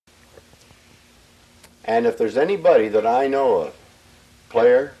And if there's anybody that I know of,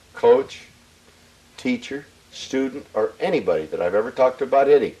 player, coach, teacher, student, or anybody that I've ever talked to about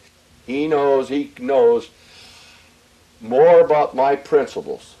hitting, he knows more about my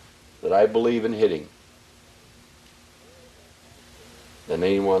principles that I believe in hitting than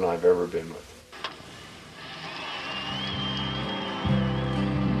anyone I've ever been with.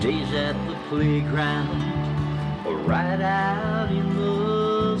 Days at the playground or right out in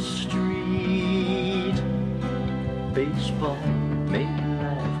the street. Baseball made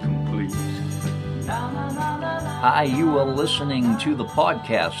life complete. Hi, you are listening to the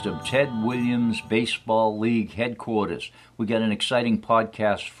podcast of Ted Williams Baseball League Headquarters. We got an exciting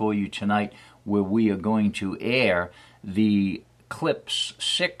podcast for you tonight where we are going to air the clips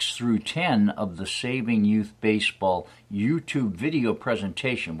 6 through 10 of the Saving Youth Baseball YouTube video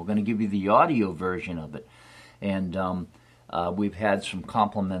presentation. We're going to give you the audio version of it. And we've had some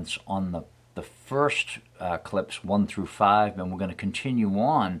compliments on the first clips 1 through 5, and we're going to continue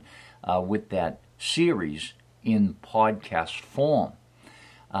on with that series in podcast form.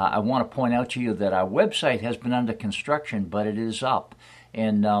 I want to point out to you that our website has been under construction, but it is up,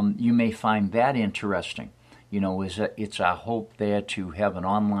 and you may find that interesting. You know, it's our hope there to have an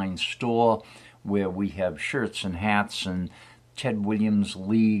online store where we have shirts and hats and Ted Williams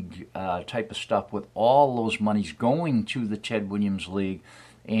League type of stuff, with all those monies going to the Ted Williams League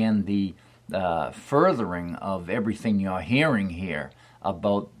and the furthering of everything you're hearing here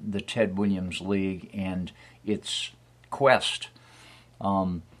about the Ted Williams League and its quest.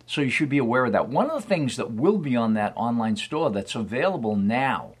 So you should be aware of that. One of the things that will be on that online store that's available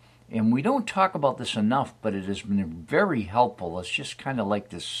now, and we don't talk about this enough, but it has been very helpful. It's just kind of like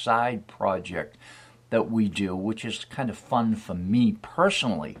this side project that we do, which is kind of fun for me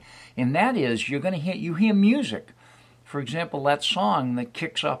personally. And that is, you hear music. For example, that song that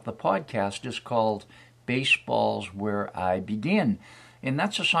kicks off the podcast is called Baseball's Where I Begin. And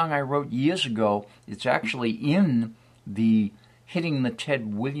that's a song I wrote years ago. It's actually in the Hitting the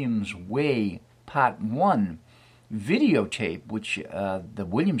Ted Williams Way Part 1 videotape, which the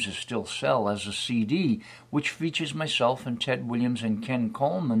Williamses still sell as a CD, which features myself and Ted Williams and Ken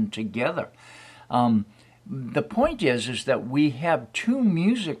Coleman together. The point is that we have 2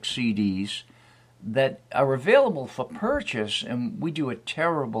 music CDs that are available for purchase, and we do a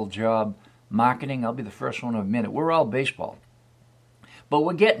terrible job marketing. I'll be the first one to admit it. We're all baseball. But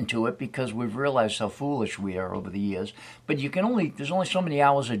we're getting to it because we've realized how foolish we are over the years. But there's only so many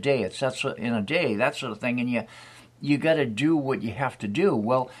hours a day. In a day, that sort of thing, and you got to do what you have to do.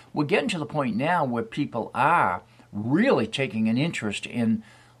 Well, we're getting to the point now where people are really taking an interest in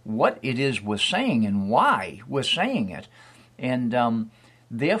what it is we're saying and why we're saying it. And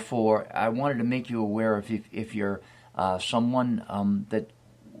therefore, I wanted to make you aware if you're someone that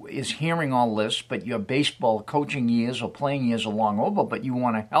is hearing all this, but your baseball coaching years or playing years are long over, but you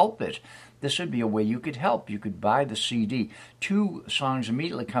want to help it, this would be a way you could help. You could buy the CD. 2 songs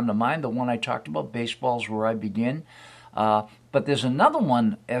immediately come to mind. The one I talked about, Baseball's Where I Begin. But there's another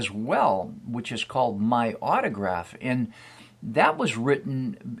one as well, which is called My Autograph. And that was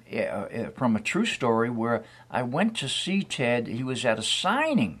written from a true story where I went to see Ted. He was at a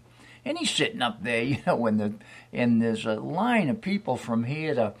signing. And he's sitting up there, and there's a line of people from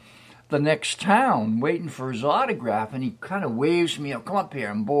here to the next town waiting for his autograph, and he kind of waves me, come up here,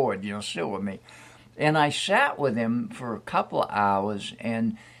 I'm bored, sit with me. And I sat with him for a couple of hours,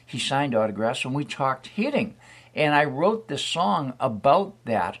 and he signed autographs, and we talked hitting. And I wrote this song about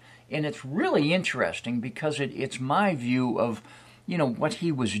that, and it's really interesting because it's my view of, what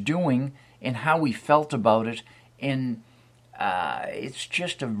he was doing and how he felt about it, and it's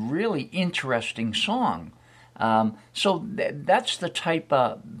just a really interesting song. So that's the type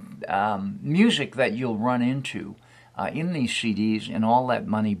of music that you'll run into in these CDs, and all that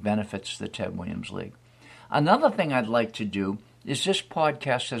money benefits the Ted Williams League. Another thing I'd like to do is this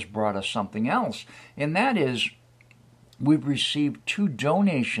podcast has brought us something else, and that is we've received 2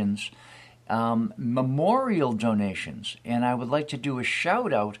 donations, memorial donations, and I would like to do a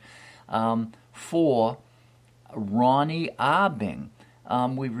shout-out for Ronnie Arbing.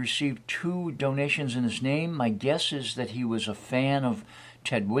 We've received 2 donations in his name. My guess is that he was a fan of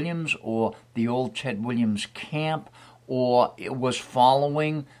Ted Williams or the old Ted Williams camp, or it was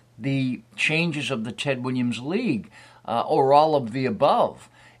following the changes of the Ted Williams League, or all of the above.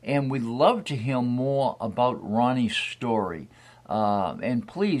 And we'd love to hear more about Ronnie's story. And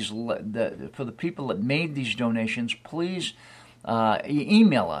please, for the people that made these donations, please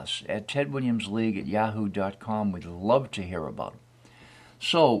email us at tedwilliamsleague@yahoo.com. We'd love to hear about it.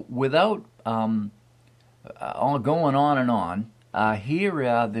 So without going on and on, Here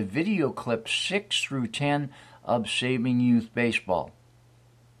are the video clips 6 through 10 of Saving Youth Baseball.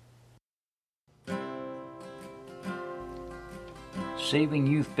 Saving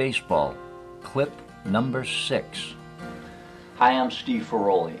Youth Baseball, clip number 6. Hi, I'm Steve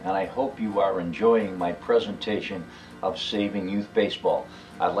Ferroli, and I hope you are enjoying my presentation of Saving Youth Baseball.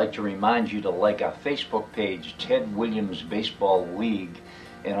 I'd like to remind you to like our Facebook page, Ted Williams Baseball League,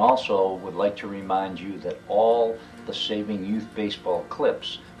 and also would like to remind you that all the Saving Youth Baseball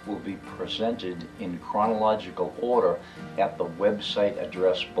clips will be presented in chronological order at the website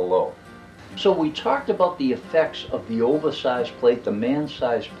address below. So we talked about the effects of the oversized plate, the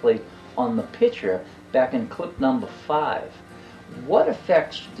man-sized plate, on the pitcher back in clip number 5. What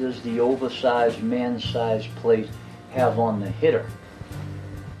effects does the oversized man-sized plate have on the hitter?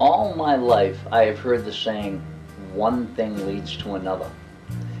 All my life I have heard the saying, one thing leads to another.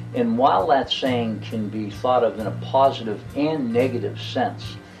 And while that saying can be thought of in a positive and negative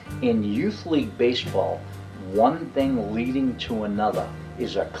sense, in youth league baseball, one thing leading to another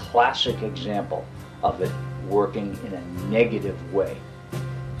is a classic example of it working in a negative way.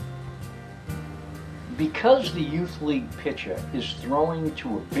 Because the youth league pitcher is throwing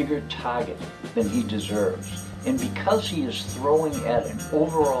to a bigger target than he deserves, and because he is throwing at an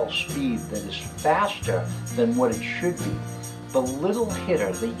overall speed that is faster than what it should be, the little hitter,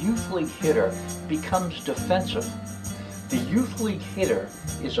 the youth league hitter, becomes defensive. The youth league hitter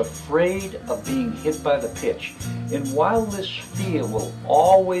is afraid of being hit by the pitch, and while this fear will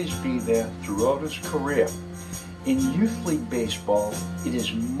always be there throughout his career, in youth league baseball, it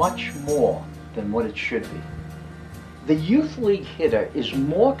is much more than what it should be. The youth league hitter is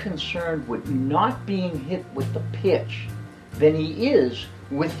more concerned with not being hit with the pitch than he is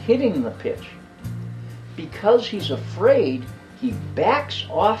with hitting the pitch. Because he's afraid, he backs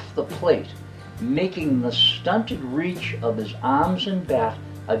off the plate, making the stunted reach of his arms and bat,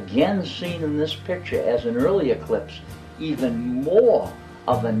 again seen in this picture as in earlier clips, even more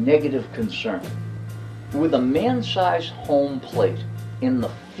of a negative concern. With a man-sized home plate, in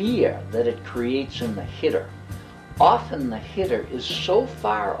the fear that it creates in the hitter, often the hitter is so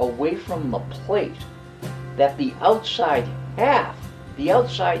far away from the plate that the outside half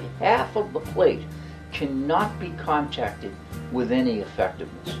of the plate cannot be contacted with any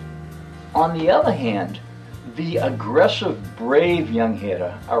effectiveness. On the other hand, the aggressive, brave young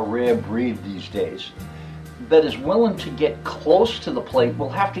hitter, a rare breed these days, that is willing to get close to the plate will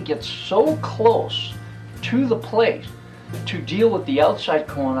have to get so close to the plate to deal with the outside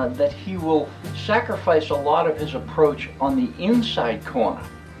corner that he will sacrifice a lot of his approach on the inside corner.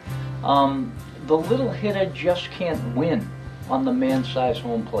 The little hitter just can't win on the man-sized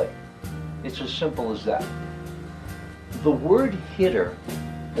home plate. It's as simple as that. The word hitter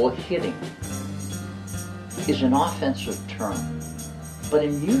or hitting is an offensive term, but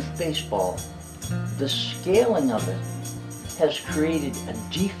in youth baseball, the scaling of it has created a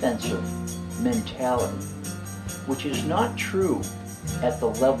defensive mentality, which is not true at the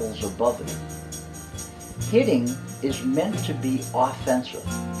levels above it. Hitting is meant to be offensive.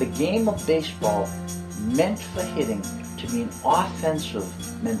 The game of baseball meant for hitting to be an offensive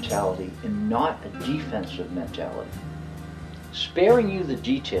mentality and not a defensive mentality. Sparing you the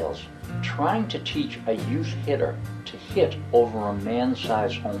details, trying to teach a youth hitter to hit over a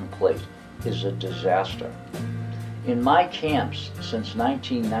man-sized home plate is a disaster. In my camps since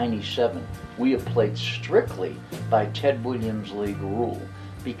 1997, we have played strictly by Ted Williams League rule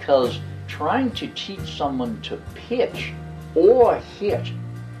because trying to teach someone to pitch or hit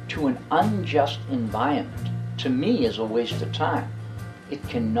to an unjust environment, to me, is a waste of time. It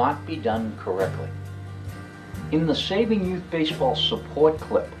cannot be done correctly. In the Saving Youth Baseball support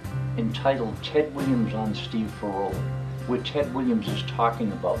clip entitled Ted Williams on Steve Ferroli, where Ted Williams is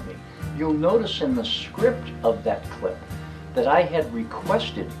talking about me, you'll notice in the script of that clip that I had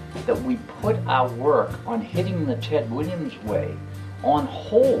requested that we put our work on hitting the Ted Williams way on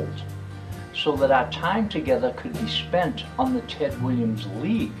hold so that our time together could be spent on the Ted Williams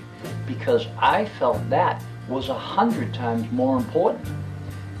League, because I felt that was 100 times more important.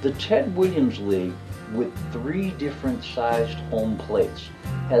 The Ted Williams League, with 3 different sized home plates,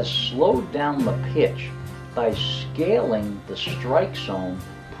 has slowed down the pitch by scaling the strike zone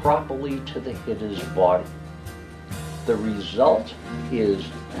properly to the hitter's body. The result is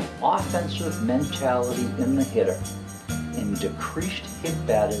an offensive mentality in the hitter and decreased hit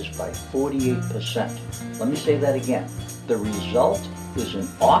batters by 48%. Let me say that again. The result is an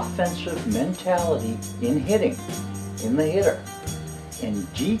offensive mentality in hitting, in the hitter,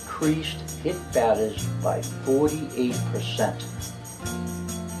 and decreased hit batters by 48%.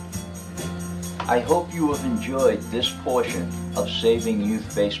 I hope you have enjoyed this portion of Saving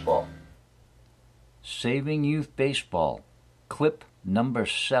Youth Baseball. Saving Youth Baseball, clip number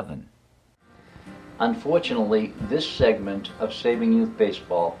 7. Unfortunately, this segment of Saving Youth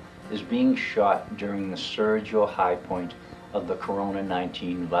Baseball is being shot during the surge or high point of the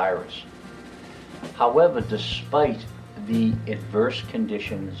Corona-19 virus. However, despite the adverse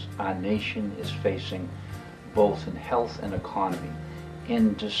conditions our nation is facing, both in health and economy,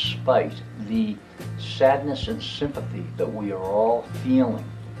 and despite the sadness and sympathy that we are all feeling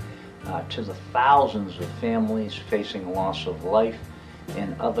to the thousands of families facing loss of life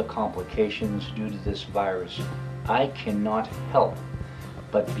and other complications due to this virus, I cannot help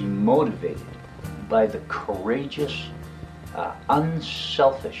but be motivated by the courageous,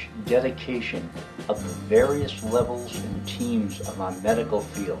 unselfish dedication of the various levels and teams of our medical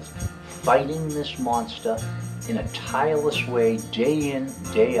field, fighting this monster in a tireless way, day in,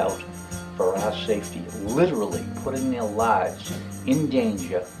 day out, for our safety, literally putting their lives in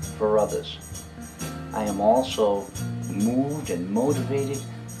danger for others. I am also moved and motivated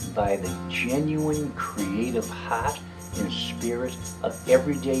by the genuine creative heart and spirit of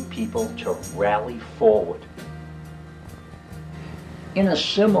everyday people to rally forward. In a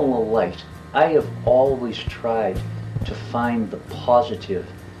similar light, I have always tried to find the positive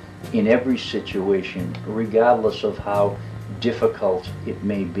in every situation, regardless of how difficult it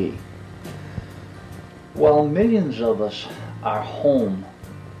may be. While millions of us are home,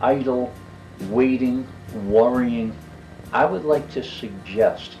 idle, waiting, worrying, I would like to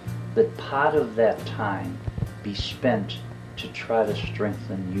suggest that part of that time be spent to try to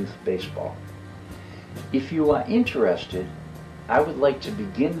strengthen youth baseball. If you are interested, I would like to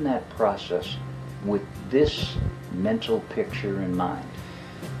begin that process with this mental picture in mind.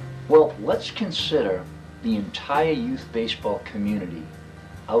 Well, let's consider the entire youth baseball community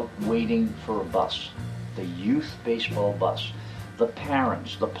out waiting for a bus, the youth baseball bus. The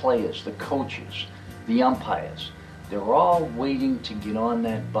parents, the players, the coaches, the umpires, they're all waiting to get on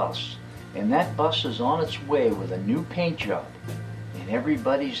that bus. And that bus is on its way with a new paint job. And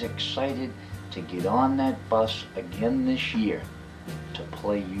everybody's excited to get on that bus again this year to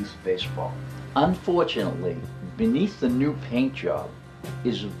play youth baseball. Unfortunately, beneath the new paint job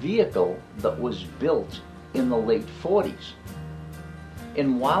is a vehicle that was built in the late 40s.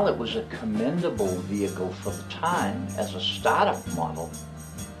 And while it was a commendable vehicle for the time as a startup model,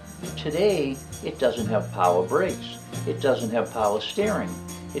 today it doesn't have power brakes, it doesn't have power steering,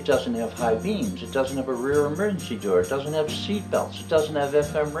 it doesn't have high beams, it doesn't have a rear emergency door, it doesn't have seat belts, it doesn't have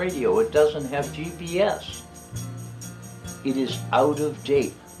FM radio, it doesn't have GPS. It is out of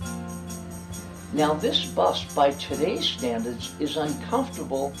date. Now this bus, by today's standards, is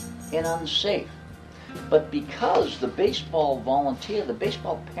uncomfortable and unsafe. But because the baseball volunteer, the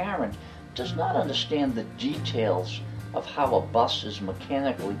baseball parent, does not understand the details of how a bus is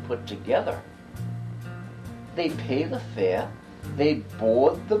mechanically put together, they pay the fare, they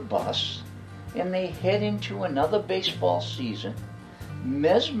board the bus, and they head into another baseball season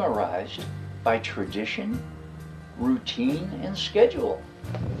mesmerized by tradition, routine, and schedule.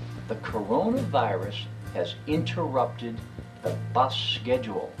 The coronavirus has interrupted the bus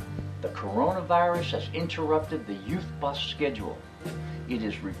schedule. The coronavirus has interrupted the youth bus schedule. It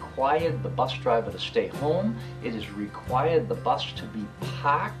has required the bus driver to stay home. It has required the bus to be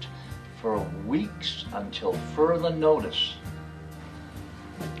parked for weeks until further notice.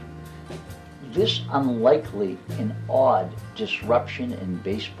 This unlikely and odd disruption in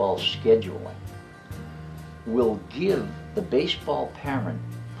baseball scheduling will give the baseball parent,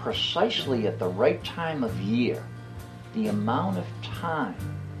 precisely at the right time of year, the amount of time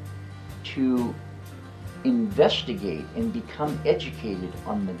to investigate and become educated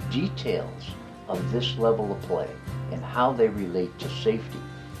on the details of this level of play and how they relate to safety.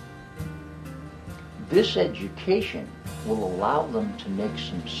 This education will allow them to make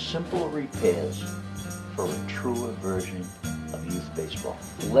some simple repairs for a truer version of youth baseball.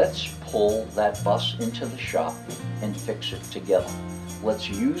 Let's pull that bus into the shop and fix it together. Let's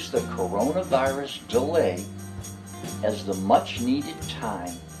use the coronavirus delay as the much needed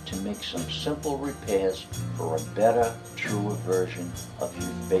time to make some simple repairs for a better, truer version of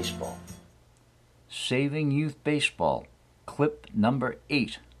youth baseball. Saving Youth Baseball, clip number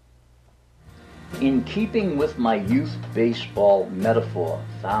 8. In keeping with my youth baseball metaphor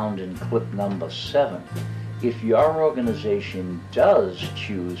found in clip number 7, if your organization does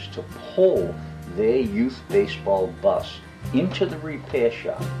choose to pull their youth baseball bus into the repair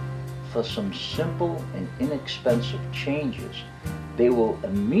shop for some simple and inexpensive changes, they will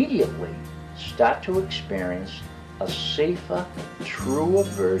immediately start to experience a safer, truer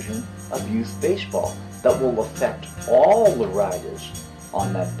version of youth baseball that will affect all the riders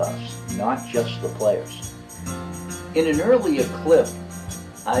on that bus, not just the players. In an earlier clip,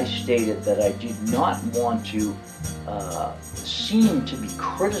 I stated that I did not want to seem to be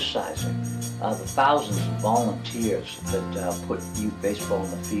criticizing the thousands of volunteers that put youth baseball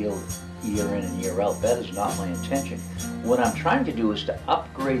in the field year in and year out. That is not my intention. What I'm trying to do is to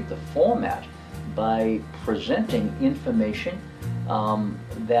upgrade the format by presenting information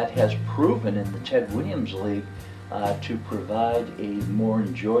that has proven in the Ted Williams League to provide a more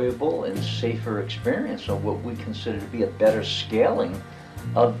enjoyable and safer experience of what we consider to be a better scaling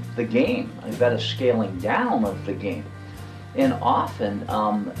of the game, a better scaling down of the game. And often,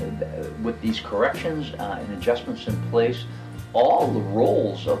 with these corrections and adjustments in place, all the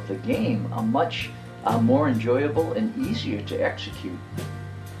roles of the game are much more enjoyable and easier to execute.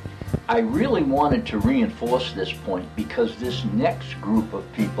 I really wanted to reinforce this point because this next group of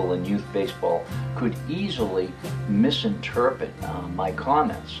people in youth baseball could easily misinterpret my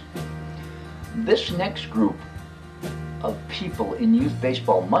comments. This next group of people in youth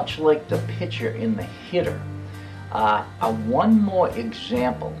baseball, much like the pitcher and the hitter, are one more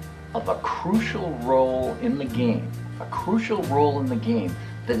example of a crucial role in the game,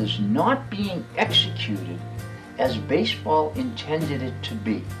 that is not being executed as baseball intended it to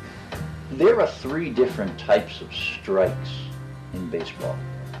be. There are three different types of strikes in baseball.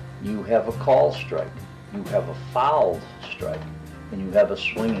 You have a call strike, you have a fouled strike, and you have a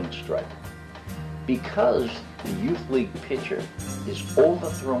swinging strike. Because the youth league pitcher is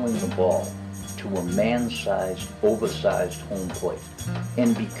overthrowing the ball to a man-sized, oversized home plate,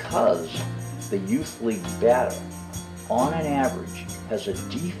 and because the youth league batter, on an average, has a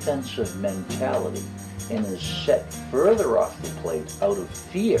defensive mentality and is set further off the plate out of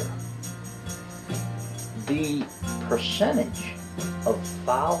fear, the percentage of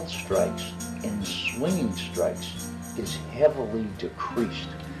foul strikes and swinging strikes is heavily decreased.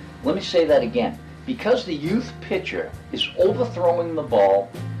 Let me say that again. Because the youth pitcher is overthrowing the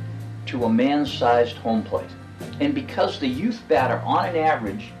ball to a man-sized home plate, and because the youth batter, on an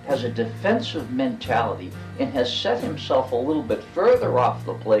average, has a defensive mentality and has set himself a little bit further off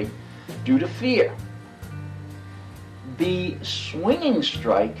the plate due to fear, the swinging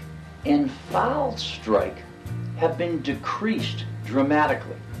strike and foul strike have been decreased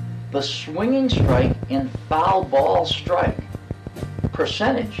dramatically. The swinging strike and foul ball strike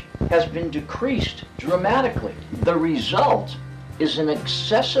percentage has been decreased dramatically. The result is an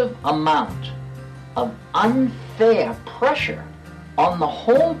excessive amount of unfair pressure on the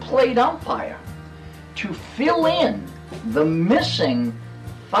home plate umpire to fill in the missing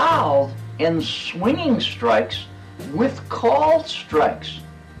fouled and swinging strikes with called strikes.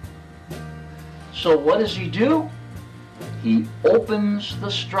 So what does he do? He opens the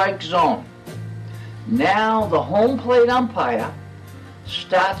strike zone. Now the home plate umpire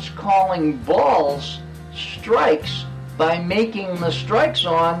starts calling balls strikes by making the strike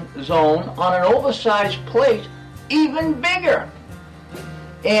zone on an oversized plate even bigger.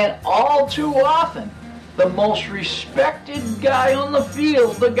 And all too often, the most respected guy on the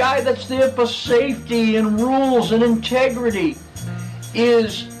field, the guy that's there for safety and rules and integrity,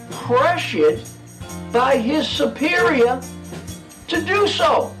 is pressured by his superior to do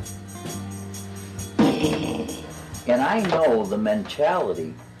so. And I know the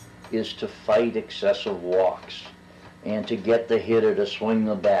mentality is to fight excessive walks and to get the hitter to swing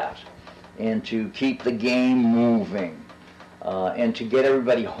the bat and to keep the game moving and to get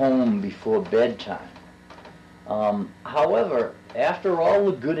everybody home before bedtime. However, after all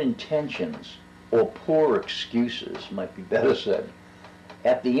the good intentions, or poor excuses might be better said,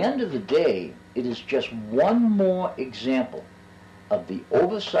 at the end of the day, it is just one more example of the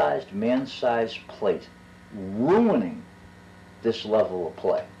oversized man-sized plate ruining this level of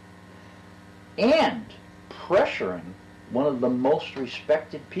play and pressuring one of the most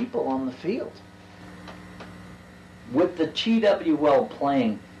respected people on the field. With the TWL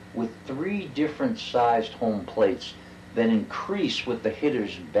playing with three different sized home plates that increase with the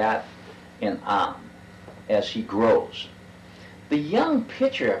hitter's bat and arm as he grows, the young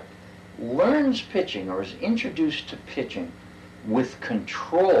pitcher learns pitching or is introduced to pitching with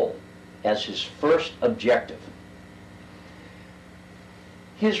control as his first objective.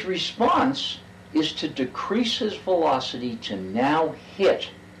 His response is to decrease his velocity to now hit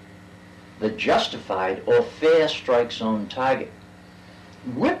the justified or fair strike zone target.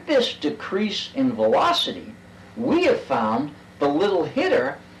 With this decrease in velocity, we have found the little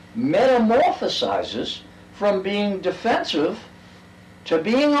hitter metamorphosizes from being defensive to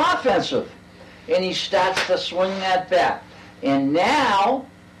being offensive. and he starts to swing that bat. And now,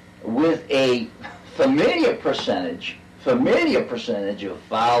 with a familiar percentage of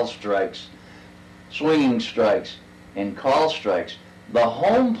foul strikes, swinging strikes, and call strikes, the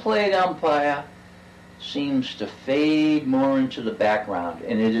home plate umpire seems to fade more into the background,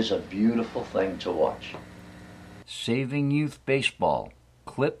 and it is a beautiful thing to watch. Saving Youth Baseball,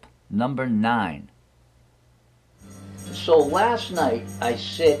 clip number 9. So last night, I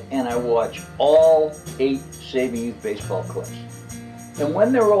sit and I watch all 8 Saving Youth Baseball clips. And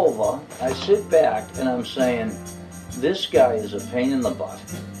when they're over, I sit back and I'm saying, this guy is a pain in the butt.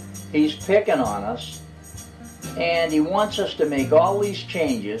 He's picking on us, and he wants us to make all these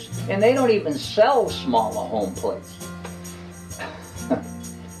changes, and they don't even sell smaller home plates.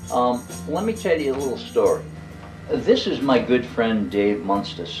 Let me tell you a little story. This is my good friend Dave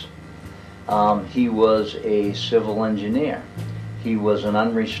Munstis. He was a civil engineer. He was an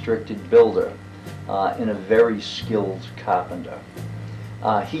unrestricted builder and a very skilled carpenter.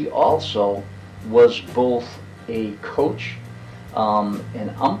 He also was both a coach,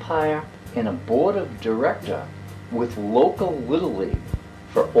 an umpire, and a board of director with local Little League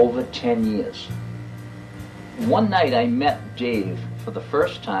for over 10 years. One night I met Dave for the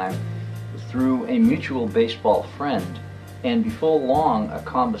first time through a mutual baseball friend, and before long a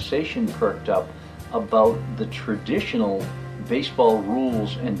conversation perked up about the traditional baseball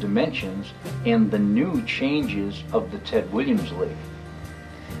rules and dimensions and the new changes of the Ted Williams League.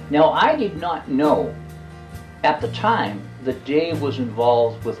 Now, I did not know at the time that Dave was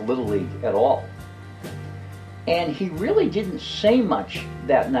involved with Little League at all. And he really didn't say much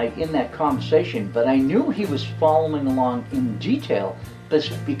that night in that conversation, but I knew he was following along in detail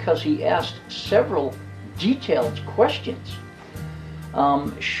because he asked several detailed questions.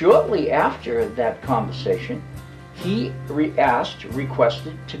 Shortly after that conversation, he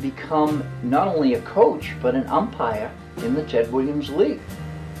requested to become not only a coach, but an umpire in the Ted Williams League.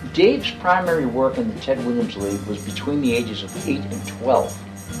 Dave's primary work in the Ted Williams League was between the ages of 8 and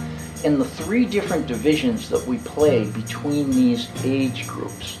 12. In the 3 different divisions that we play between these age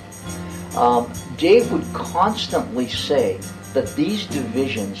groups, Dave would constantly say that these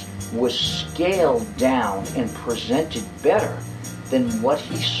divisions were scaled down and presented better than what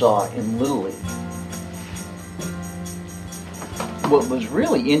he saw in Little League. What was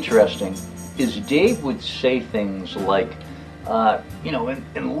really interesting is Dave would say things like,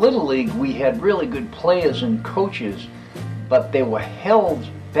 in Little League we had really good players and coaches, but they were held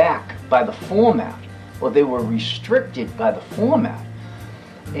back by the format, or they were restricted by the format.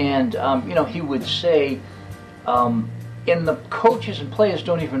 And, he would say, and the coaches and players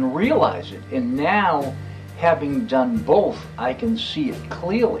don't even realize it. And now, having done both, I can see it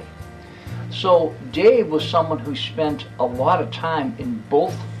clearly. So Dave was someone who spent a lot of time in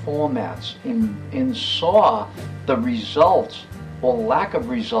both formats and saw the results or lack of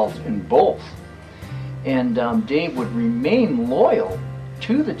results in both. And Dave would remain loyal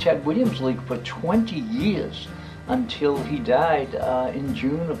to the Ted Williams League for 20 years until he died in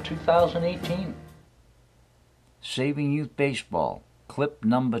June of 2018. Saving Youth Baseball, clip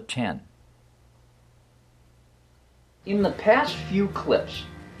number 10. In the past few clips,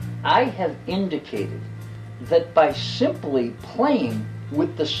 I have indicated that by simply playing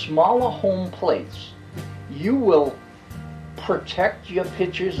with the smaller home plates, you will protect your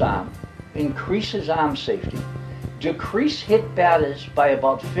pitcher's arm, increase his arm safety, decrease hit batters by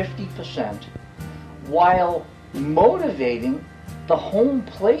about 50%, while motivating the home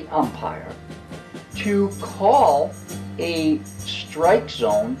plate umpire to call a strike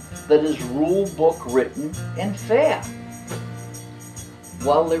zone that is rule book written and fair.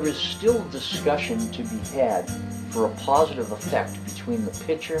 While there is still discussion to be had for a positive effect between the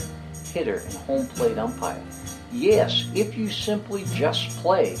pitcher, hitter, and home plate umpire, yes, if you simply just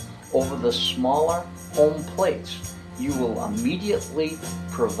play over the smaller home plates, you will immediately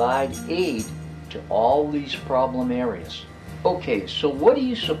provide aid to all these problem areas. Okay, so what are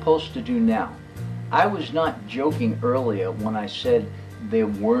you supposed to do now? I was not joking earlier when I said there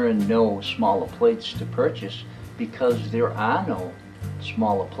were no smaller plates to purchase, because there are no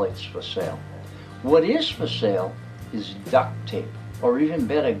smaller plates for sale. What is for sale is duct tape, or even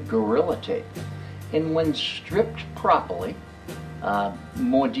better, Gorilla Tape. And when stripped properly,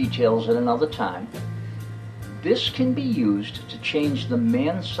 more details at another time, this can be used to change the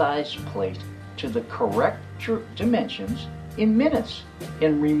man-sized plate to the correct dimensions in minutes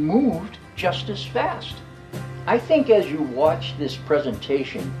and removed just as fast. I think as you watch this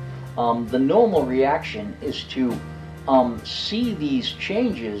presentation, the normal reaction is to see these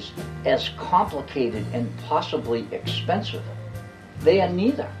changes as complicated and possibly expensive. They are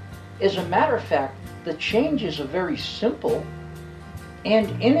neither. As a matter of fact, the changes are very simple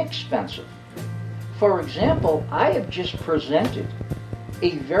and inexpensive. For example, I have just presented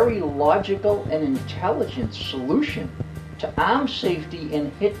a very logical and intelligent solution to arm safety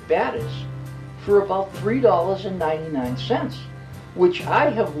and hit batters for about $3.99, which I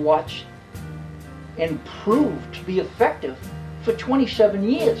have watched and proved to be effective for 27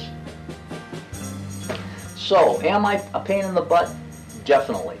 years. So, am I a pain in the butt?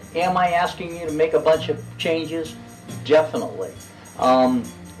 Definitely. Am I asking you to make a bunch of changes? Definitely. Am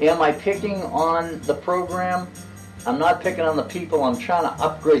I picking on the program? I'm not picking on the people. I'm trying to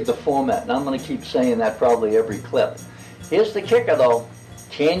upgrade the format, and I'm going to keep saying that probably every clip. Here's the kicker, though.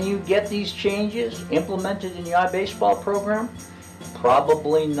 Can you get these changes implemented in your baseball program?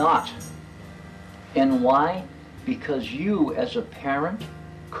 Probably not. And why? Because you, as a parent,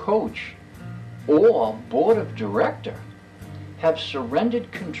 coach, or board of director, have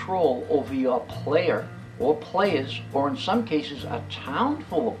surrendered control over your player or players, or in some cases a town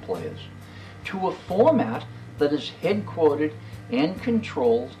full of players, to a format that is headquartered and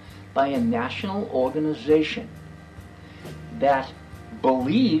controlled by a national organization that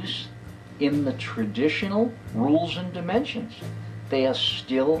believes in the traditional rules and dimensions. They are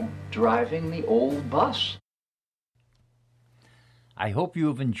still driving the old bus. I hope you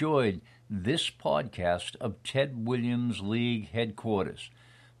have enjoyed this podcast of Ted Williams League Headquarters.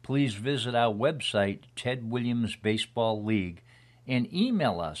 Please visit our website, Ted Williams Baseball League, and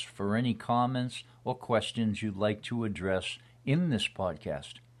email us for any comments or questions you'd like to address in this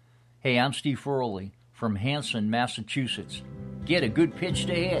podcast. Hey, I'm Steve Furley from Hanson, Massachusetts. Get a good pitch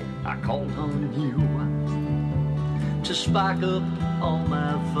to hit. I called on you to spark up all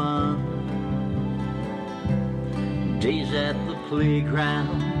my fun. Days at the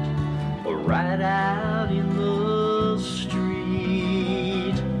playground or right out in the street.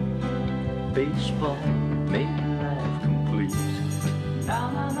 Baseball makes